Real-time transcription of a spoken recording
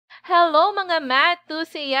Hello mga math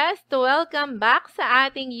enthusiasts! Welcome back sa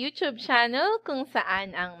ating YouTube channel kung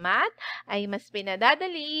saan ang math ay mas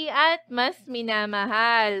pinadadali at mas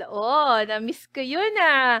minamahal. Oh, na-miss ko yun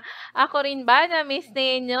ah! Ako rin ba na-miss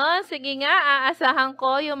ninyo? Sige nga, aasahan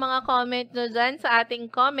ko yung mga comment nyo dyan sa ating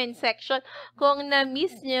comment section kung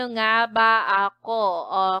na-miss nyo nga ba ako.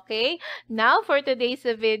 Okay? Now, for today's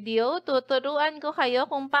video, tuturuan ko kayo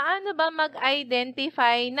kung paano ba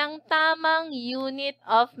mag-identify ng tamang unit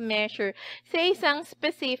of measure sa isang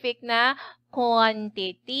specific na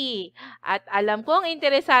quantity. At alam kong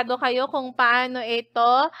interesado kayo kung paano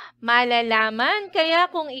ito malalaman. Kaya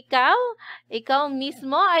kung ikaw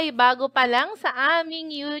mismo ay bago pa lang sa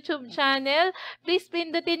aming YouTube channel, please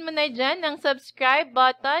pindutin mo na dyan ang subscribe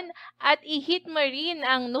button at i-hit mo rin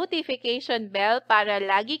ang notification bell para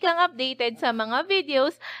lagi kang updated sa mga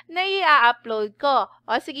videos na i-upload ko.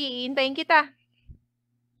 O sige, iintayin kita.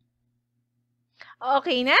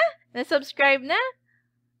 Okay na? Na-subscribe na?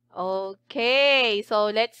 Okay,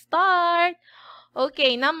 so let's start.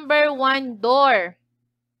 Okay, number 1, door.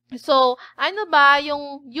 So, ano ba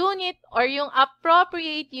yung unit or yung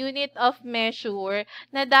appropriate unit of measure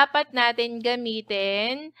na dapat natin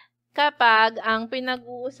gamitin kapag ang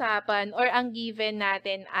pinag-uusapan or ang given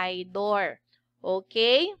natin ay door?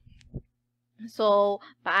 Okay? So,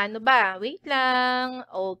 paano ba? Wait lang.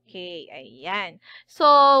 Okay, ayan. So,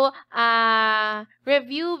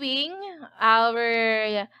 reviewing our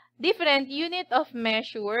different unit of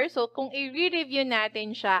measure. So, kung i-review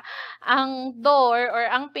natin siya, ang door or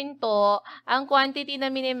ang pinto, ang quantity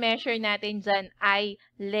na mini-measure natin dyan ay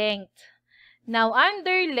length. Now,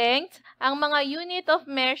 under length, ang mga unit of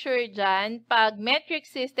measure dyan, pag metric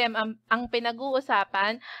system ang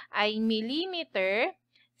pinag-uusapan ay millimeter,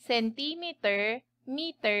 centimeter,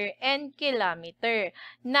 meter, and kilometer.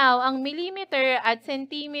 Now, ang millimeter at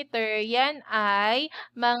centimeter, yan ay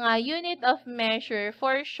mga unit of measure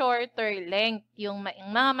for shorter length, yung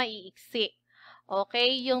mga maiiksi.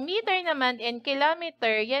 Okay? Yung meter naman and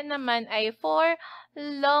kilometer, yan naman ay for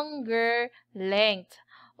longer length.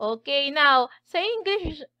 Okay? Now, sa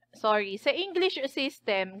English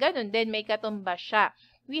system, ganun din, may katumbas siya.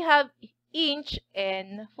 We have inch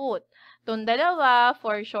and foot. Itong dalawa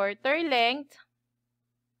for shorter length,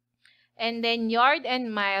 and then yard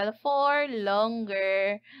and mile for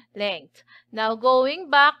longer length. Now,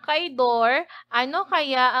 going back kay door, ano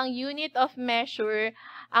kaya ang unit of measure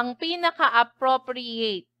ang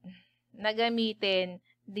pinaka-appropriate na gamitin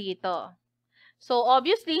dito? So,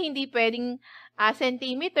 obviously, hindi pwedeng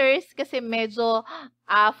centimeters kasi medyo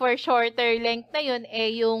for shorter length na yun,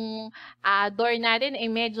 yung door natin ay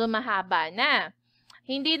medyo mahaba na.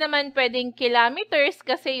 Hindi naman pwedeng kilometers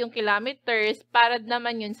kasi yung kilometers para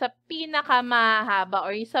naman yun sa pinakamahaba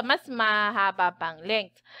or sa mas mahaba pang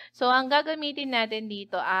length. So, ang gagamitin natin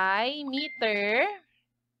dito ay meter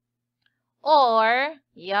or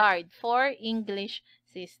yard for English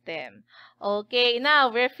system. Okay,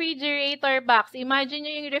 now, refrigerator box. Imagine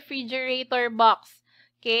nyo yung refrigerator box.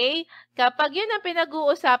 Okay? Kapag yun ang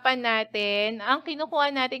pinag-uusapan natin, ang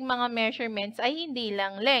kinukuha nating mga measurements ay hindi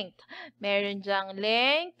lang length. Meron dyang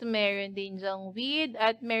length, meron din dyang width,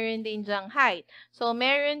 at meron din dyang height. So,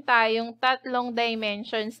 meron tayong tatlong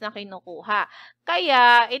dimensions na kinukuha.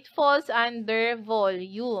 Kaya, it falls under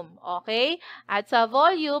volume. Okay? At sa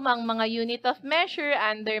volume, ang mga unit of measure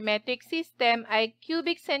under metric system ay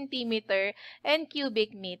cubic centimeter and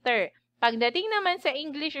cubic meter. Pagdating naman sa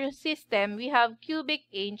English system, we have cubic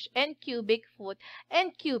inch and cubic foot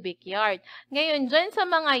and cubic yard. Ngayon, dyan sa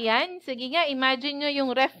mga yan, sige nga, imagine nyo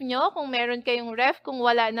yung ref nyo. Kung meron kayong ref, kung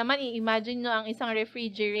wala naman, i-imagine nyo ang isang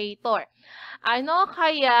refrigerator. Ano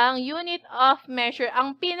kayang unit of measure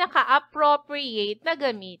ang pinaka-appropriate na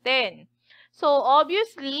gamitin? So,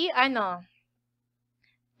 obviously,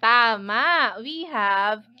 tama. We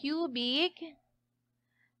have cubic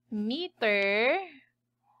meter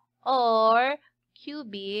or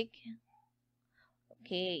cubic,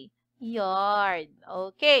 yard.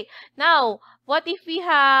 Okay. Now, what if we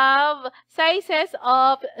have sizes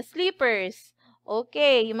of slippers?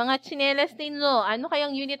 Okay, yung mga tsinelas ninyo, ano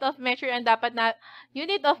kayang unit of measure ang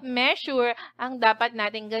dapat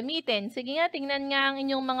nating gamitin? Sige nga, tingnan nga ang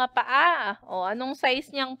inyong mga paa. O, anong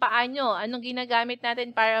size niyang paa nyo? Anong ginagamit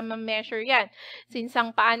natin para ma-measure yan? Since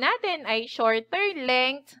ang paa natin ay shorter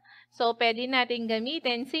length, so, pwede natin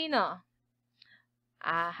gamitin sino?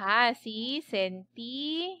 Si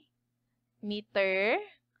centimeter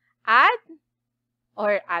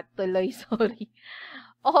or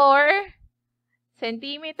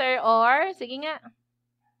centimeter or, sige nga.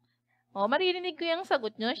 O, maririnig ko yung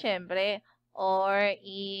sagot nyo, syempre. or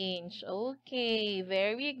inch. Okay,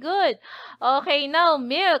 very good. Okay, now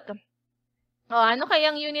milk. O, ano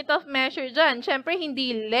kayang unit of measure dyan? Siyempre,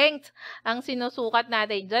 hindi length ang sinusukat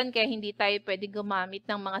natin dyan, kaya hindi tayo pwede gumamit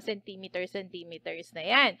ng mga centimeters na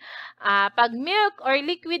yan. Pag milk or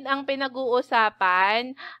liquid ang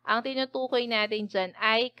pinag-uusapan, ang tinutukoy natin dyan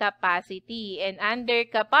ay capacity. And under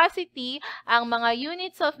capacity, ang mga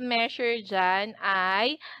units of measure dyan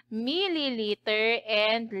ay milliliter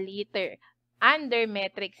and liter under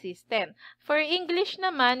metric system. For English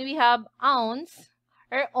naman, we have ounce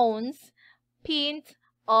or ounce, pint,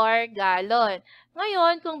 or gallon.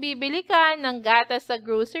 Ngayon, kung bibili ka ng gatas sa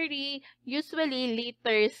grocery, usually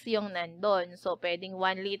liters yung nandun. So, pwedeng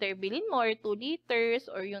 1 liter bilhin mo or 2 liters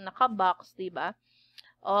or yung naka-box, diba?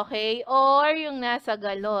 Okay? Or yung nasa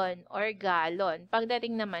galon or gallon.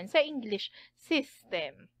 Pagdating naman sa English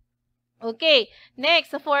system. Okay.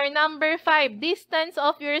 Next, for number 5, distance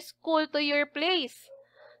of your school to your place.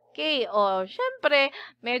 Okay. O, syempre,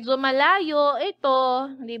 medyo malayo ito,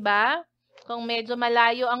 diba? Kung medyo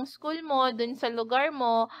malayo ang school mo dun sa lugar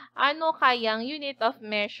mo, ano kayang unit of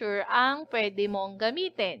measure ang pwede mong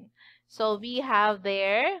gamitin? So, we have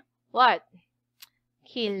there, what?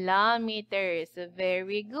 Kilometers.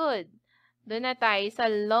 Very good. Doon na tayo sa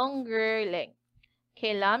longer length.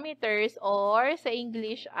 Kilometers or sa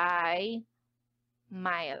English ay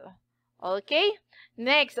mile. Okay?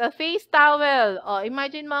 Next, a face towel. Oh,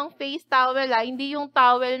 imagine mo ang face towel, hindi yung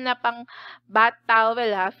towel na pang bath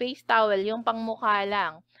towel, face towel, yung pang mukha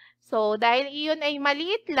lang. So, dahil iyon ay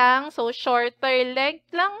maliit lang, so shorter length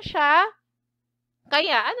lang siya,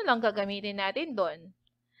 kaya ano lang gagamitin natin doon?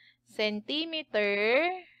 Centimeter,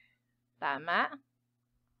 tama?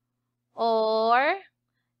 Or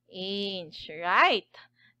inch, right?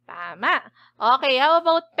 Tama. Okay, how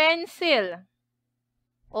about pencil?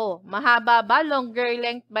 Oh, mahaba ba? Longer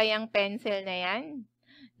length ba yung pencil na yan?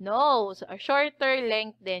 No, so, shorter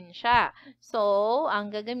length din siya. So,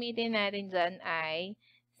 ang gagamitin natin dyan ay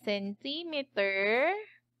centimeter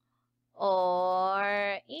or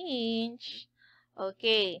inch.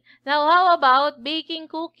 Okay. Now, how about baking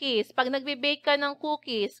cookies? Pag nagbe-bake ka ng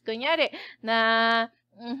cookies, kunyari, na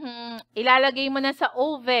ilalagay mo na sa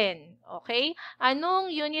oven. Okay?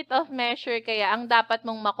 Anong unit of measure kaya ang dapat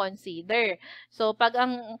mong makonsider? So, pag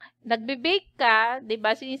ang nagbe-bake ka, 'di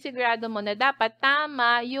ba, sinisigurado mo na dapat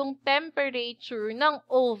tama yung temperature ng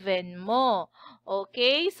oven mo.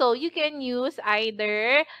 Okay? So, you can use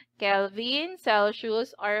either Kelvin,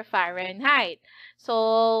 Celsius, or Fahrenheit.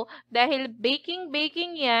 So, dahil baking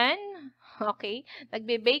yan, okay,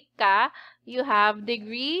 nagbe-bake ka, you have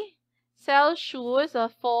degree Celsius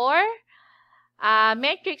for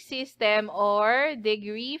metric system or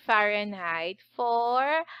degree Fahrenheit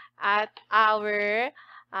for at our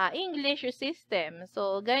English system.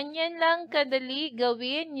 So, ganyan lang kadali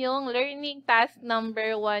gawin yung learning task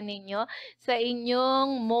number 1 ninyo sa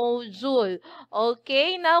inyong module.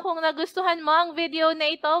 Okay? Now, kung nagustuhan mo ang video na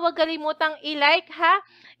ito, huwag kalimutang i-like ha.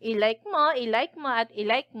 I-like mo, at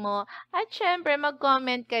i-like mo. At syempre,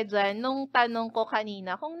 mag-comment ka dyan nung tanong ko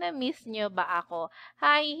kanina kung na-miss nyo ba ako.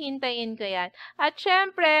 Hihintayin ko yan. At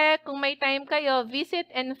syempre, kung may time kayo, visit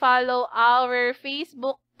and follow our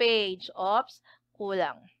Facebook page. Oops,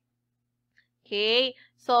 kulang. Okay?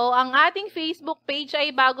 So, ang ating Facebook page ay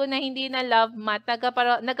bago na hindi na Love Math.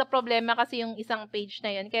 Nagka-problema kasi yung isang page na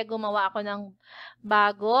yun. Kaya gumawa ako ng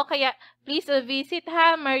bago. Kaya, please visit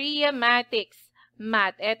ha, MARIAMATHICS.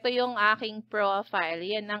 Math. Ito yung aking profile.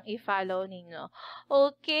 Yan ang i-follow ninyo.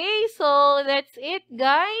 Okay, so that's it,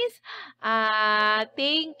 guys.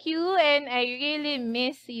 Thank you and I really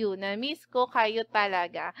miss you. Na-miss ko kayo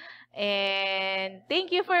talaga. And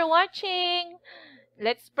thank you for watching.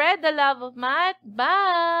 Let's spread the love of math.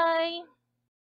 Bye!